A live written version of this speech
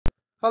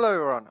Hello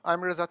everyone,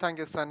 I'm Reza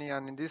Tangesani,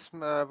 and in this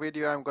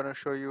video I'm going to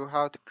show you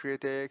how to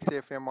create a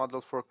XFEM model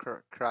for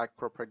crack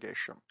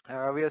propagation.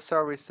 We'll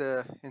start with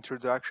the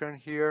introduction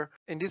here.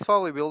 In this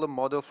file we build a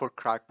model for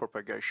crack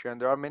propagation.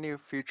 There are many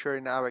features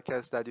in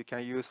Abaqus that you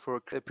can use for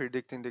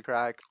predicting the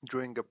crack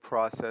during a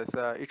process.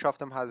 Each of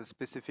them has a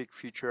specific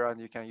feature and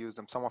you can use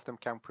them. Some of them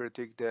can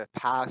predict the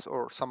path,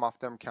 or some of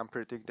them can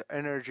predict the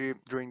energy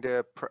during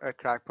the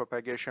crack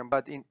propagation.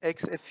 But in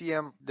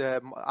XFEM, the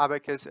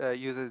Abaqus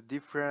uses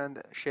different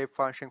shape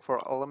function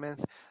for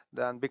elements.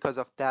 Then because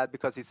of that,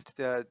 because it's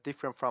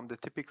different from the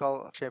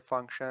typical shape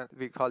function,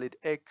 we call it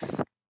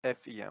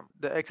XFEM.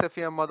 The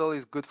XFEM model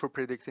is good for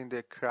predicting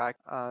the crack,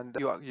 and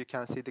you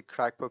can see the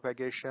crack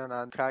propagation,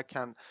 and crack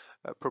can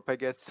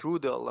propagate through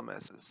the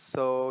elements.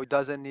 So it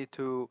doesn't need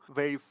to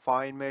very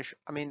fine mesh.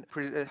 I mean,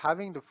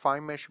 having the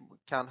fine mesh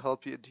can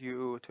help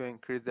you to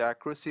increase the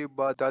accuracy,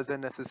 but doesn't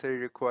necessarily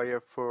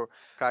require for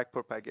crack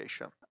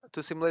propagation.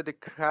 To simulate the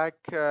crack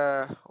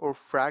or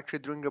fracture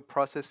during the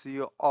process,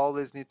 you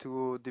always need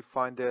to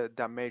define the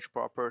damage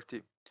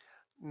property.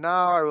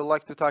 Now I would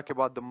like to talk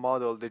about the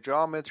model, the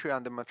geometry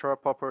and the material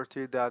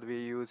property that we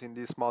use in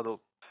this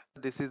model.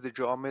 This is the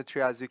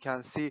geometry. As you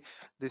can see,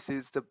 this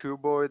is the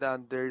cuboid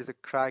and there is a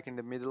crack in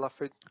the middle of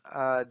it.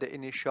 The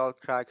initial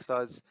crack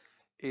size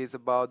is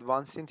about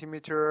 1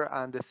 centimeter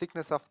and the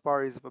thickness of the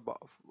part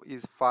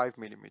is 5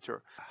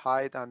 millimeter.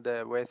 Height and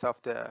the width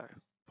of the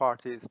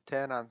part is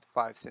 10 and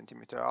 5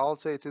 centimeter.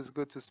 Also, it is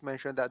good to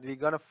mention that we're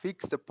gonna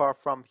fix the part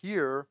from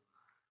here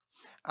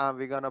and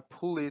we're gonna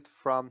pull it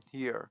from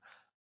here.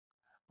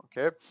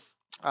 Okay,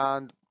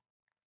 and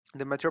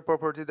the material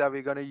property that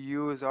we're going to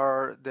use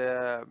are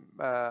the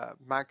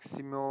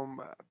maximum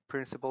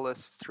principal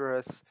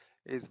stress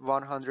is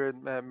 100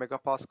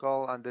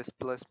 megapascal, and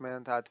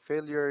displacement at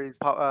failure is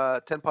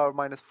 10 power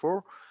minus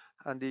 4,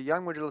 and the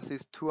Young modulus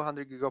is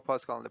 200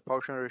 gigapascal, and the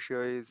Poisson ratio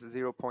is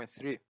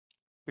 0.3.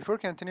 Before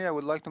continuing, I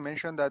would like to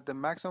mention that the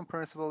maximum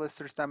principal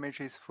stress damage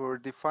is for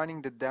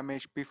defining the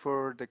damage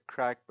before the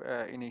crack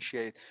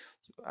initiate.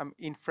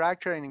 In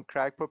fracture and in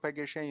crack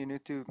propagation, you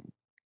need to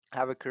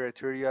have a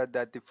criteria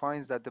that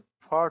defines that the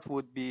part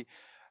would be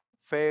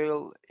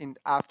fail in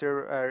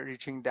after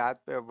reaching that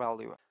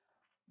value.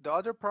 The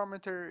other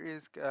parameter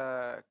is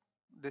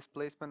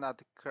displacement at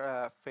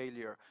the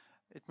failure.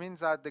 It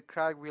means that the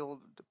crack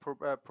will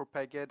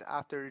propagate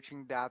after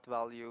reaching that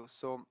value.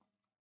 So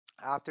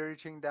after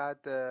reaching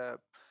that, the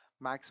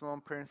maximum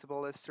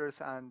principal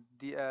stress and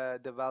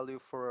the value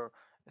for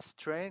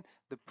strain,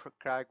 the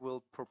crack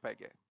will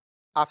propagate.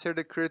 After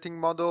the creating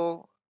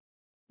model,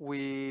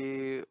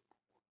 we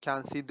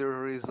can see the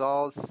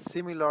results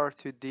similar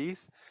to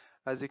this.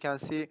 As you can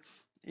see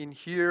in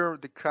here,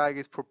 the crack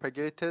is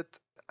propagated,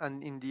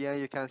 and in the end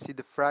you can see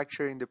the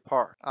fracture in the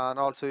part, and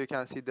also you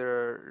can see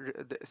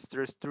the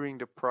stress during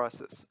the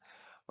process.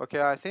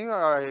 Okay, I think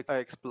I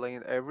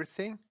explained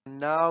everything.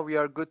 Now we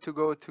are good to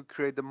go to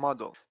create the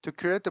model. To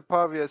create the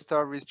part, we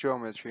start with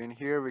geometry. In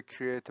here we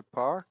create a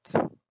part,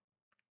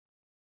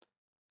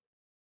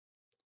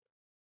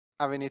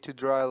 and we need to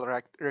draw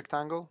a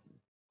rectangle,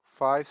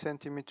 5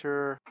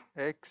 centimeter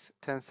x,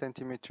 10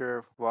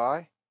 centimeter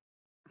y.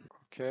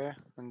 Okay,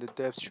 and the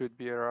depth should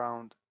be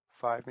around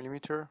 5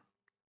 millimeter.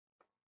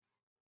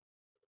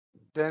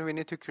 Then we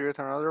need to create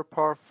another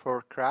part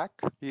for crack.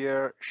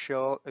 Here,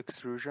 shell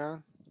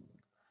extrusion.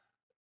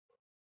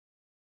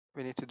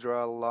 We need to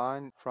draw a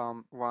line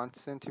from 1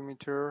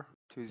 centimeter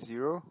to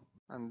 0,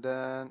 and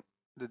then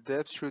the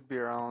depth should be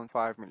around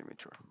 5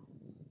 millimeter.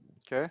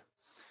 Okay,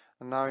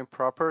 and now in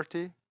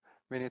property,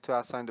 we need to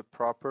assign the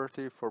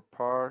property for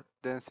part.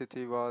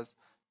 Density was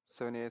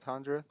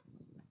 7800.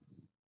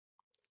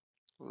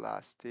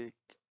 Elastic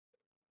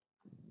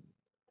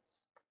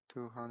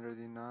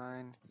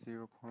 209,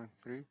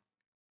 0.3.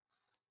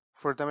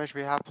 For damage,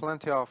 we have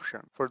plenty of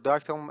options. For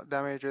ductile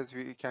damages,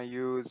 we can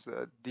use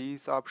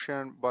this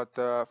option, but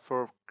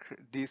for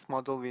this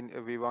model,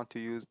 we want to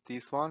use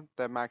this one,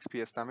 the max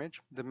PS damage.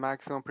 The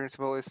maximum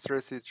principal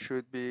stress, it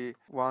should be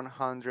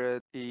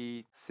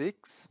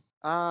 100E6.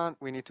 And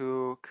we need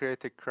to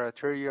create a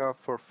criteria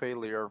for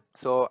failure.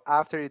 So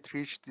after it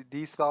reached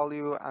this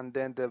value and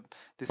then the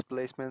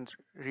displacement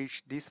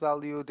reached this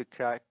value, the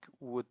crack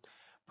would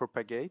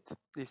propagate.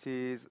 This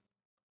is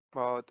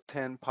about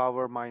 10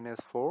 power minus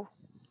 4.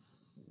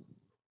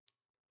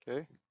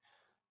 Okay,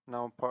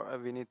 now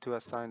we need to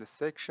assign the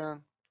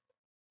section.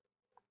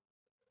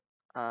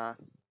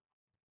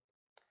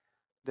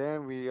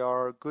 Then we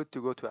are good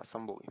to go to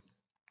assembly.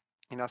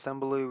 In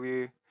assembly,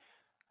 we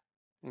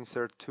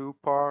insert 2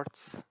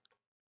 parts.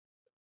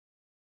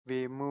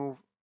 We move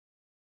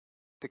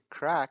the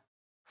crack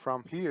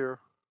from here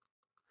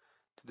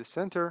to the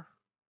center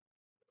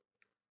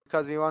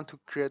because we want to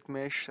create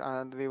mesh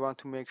and we want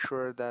to make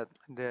sure that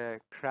the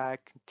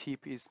crack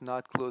tip is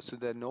not close to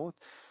the node.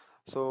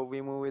 So we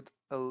move it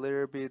a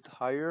little bit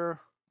higher,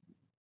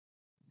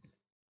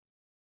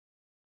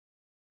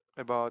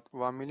 about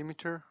 1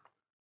 millimeter.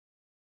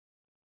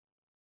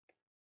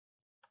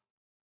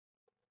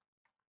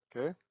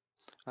 Okay,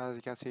 as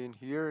you can see in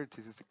here,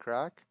 this is the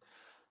crack.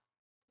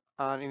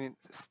 And in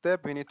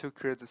step, we need to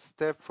create a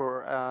step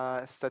for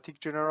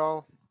static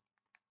general.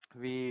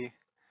 We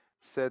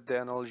set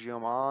the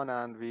analogium on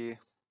and we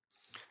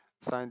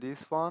assign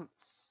this one.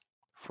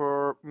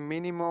 For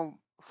minimum,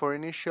 for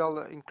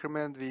initial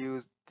increment, we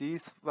use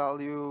this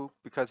value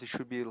because it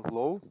should be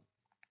low.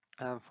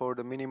 And for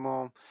the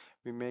minimum,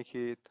 we make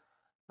it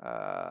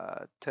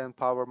 10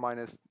 power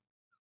minus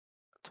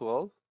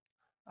 12.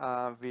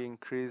 We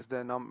increase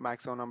the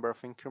maximum number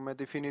of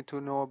increment. If you need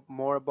to know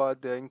more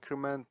about the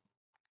increment,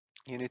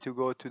 you need to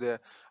go to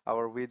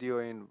our video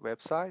in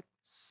website.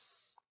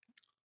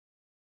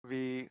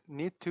 We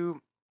need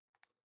to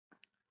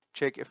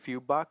check a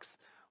few boxes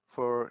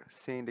for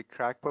seeing the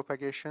crack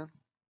propagation.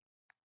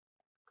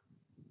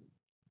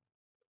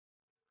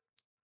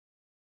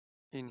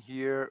 In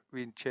here,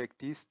 we check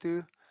these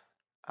two,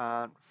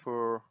 and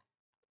for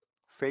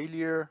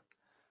failure,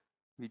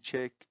 we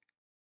check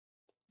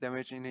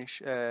damage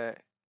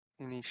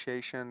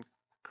initiation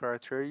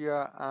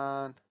criteria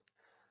and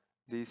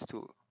these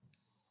two.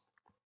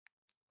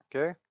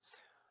 Okay,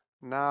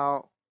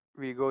 now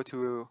we go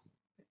to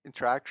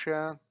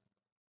interaction,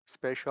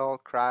 special,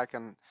 crack,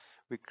 and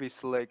we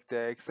select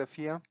the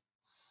XFEM.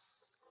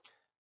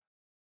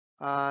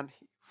 And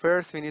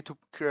first we need to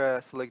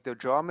select the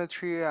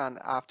geometry, and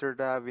after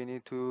that we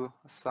need to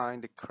assign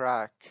the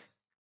crack.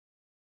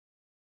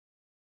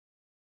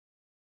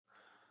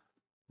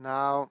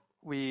 Now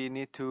we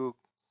need to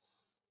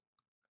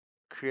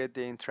create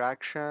the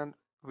interaction.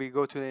 We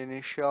go to the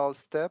initial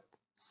step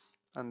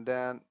and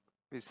then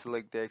we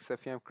select the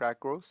XFEM crack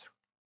growth.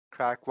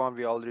 Crack 1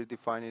 we already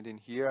defined it in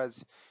here,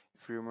 as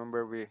if you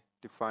remember we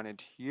defined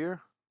it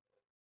here.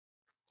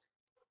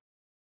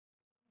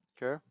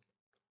 Okay,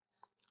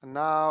 and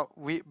now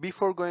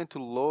before going to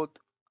load,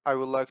 I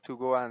would like to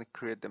go and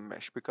create the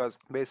mesh, because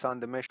based on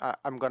the mesh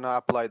I'm gonna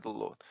apply the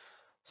load.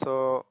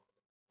 So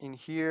in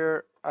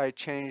here I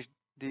changed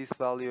this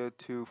value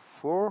to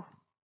 4.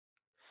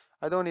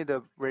 I don't need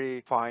a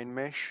very fine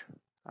mesh.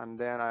 And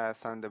then I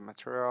assign the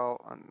material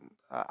and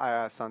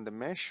I assign the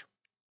mesh.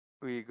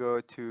 We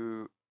go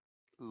to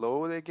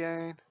load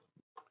again,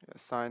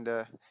 assign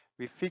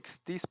we fix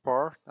this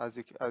part as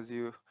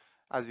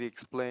we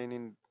explained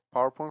in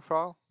PowerPoint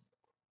file,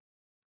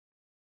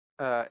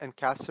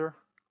 encaster.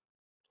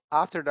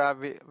 After that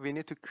we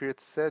need to create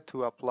set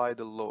to apply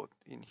the load.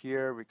 In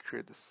here we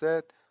create the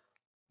set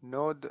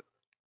node.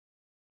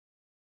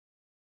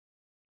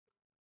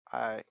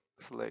 I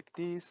select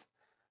this,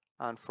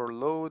 and for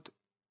load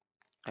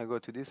I go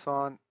to this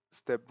one,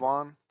 step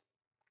 1,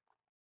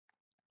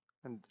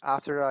 and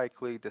after I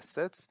click the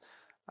sets,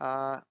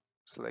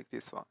 select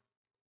this one.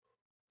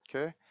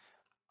 Okay,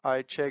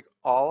 I check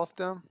all of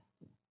them.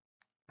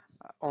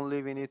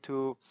 Only we need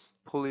to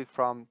pull it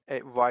from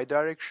a y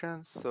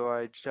direction, so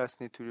I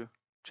just need to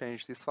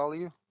change this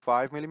value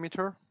 5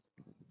 millimeter.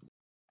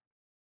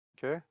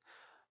 Okay,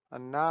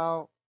 and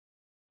now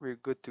we're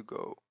good to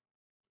go.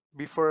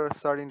 Before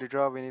starting the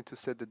job, we need to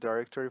set the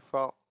directory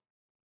file.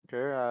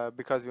 Okay,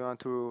 because we want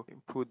to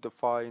input the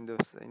file in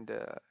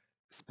the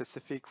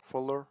specific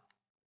folder.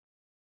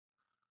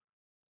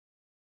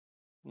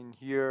 In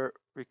here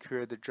we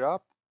create the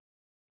job.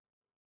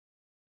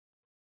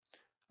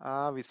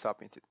 We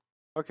submit it.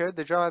 Okay,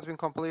 the job has been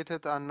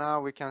completed, and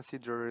now we can see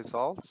the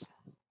results.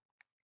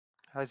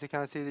 As you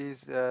can see,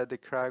 the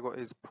crack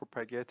is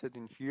propagated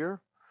in here.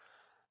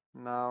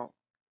 Now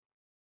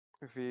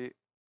if we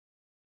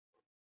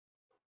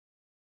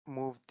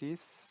move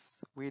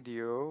this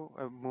video,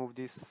 move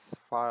this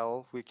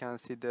file, we can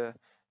see the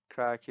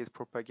crack is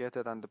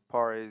propagated and the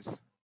part is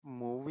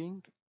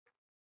moving.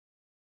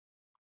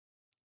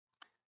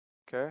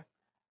 Okay,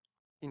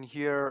 in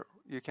here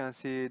you can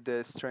see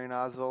the strain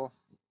as well.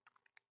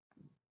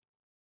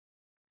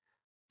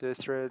 The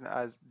strain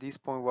at this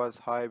point was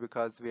high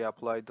because we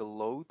applied the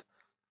load.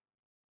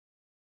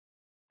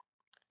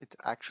 It's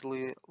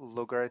actually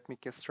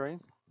logarithmic strain.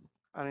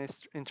 An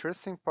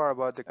interesting part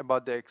about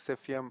the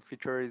XFEM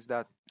feature is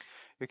that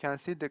you can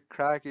see the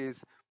crack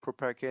is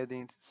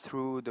propagating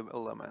through the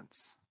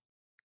elements.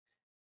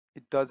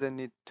 It doesn't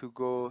need to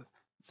go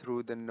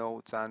through the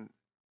nodes, and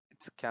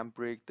it can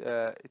break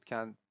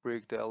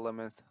the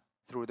elements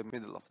through the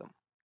middle of them.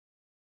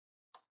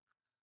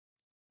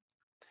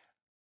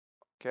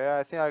 Okay,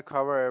 I think I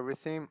cover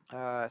everything.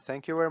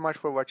 Thank you very much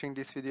for watching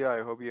this video.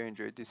 I hope you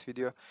enjoyed this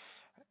video.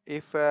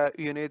 If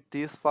you need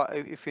this file,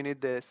 if you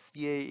need the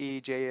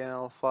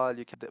CAE file,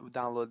 you can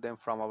download them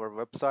from our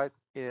website,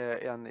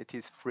 and it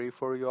is free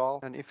for you all.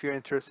 And if you're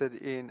interested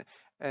in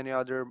any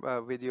other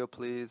video,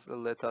 please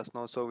let us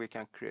know so we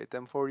can create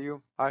them for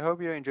you. I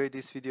hope you enjoyed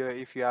this video.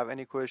 If you have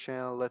any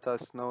question, let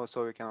us know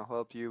so we can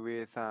help you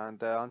with.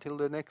 And until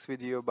the next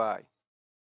video, bye.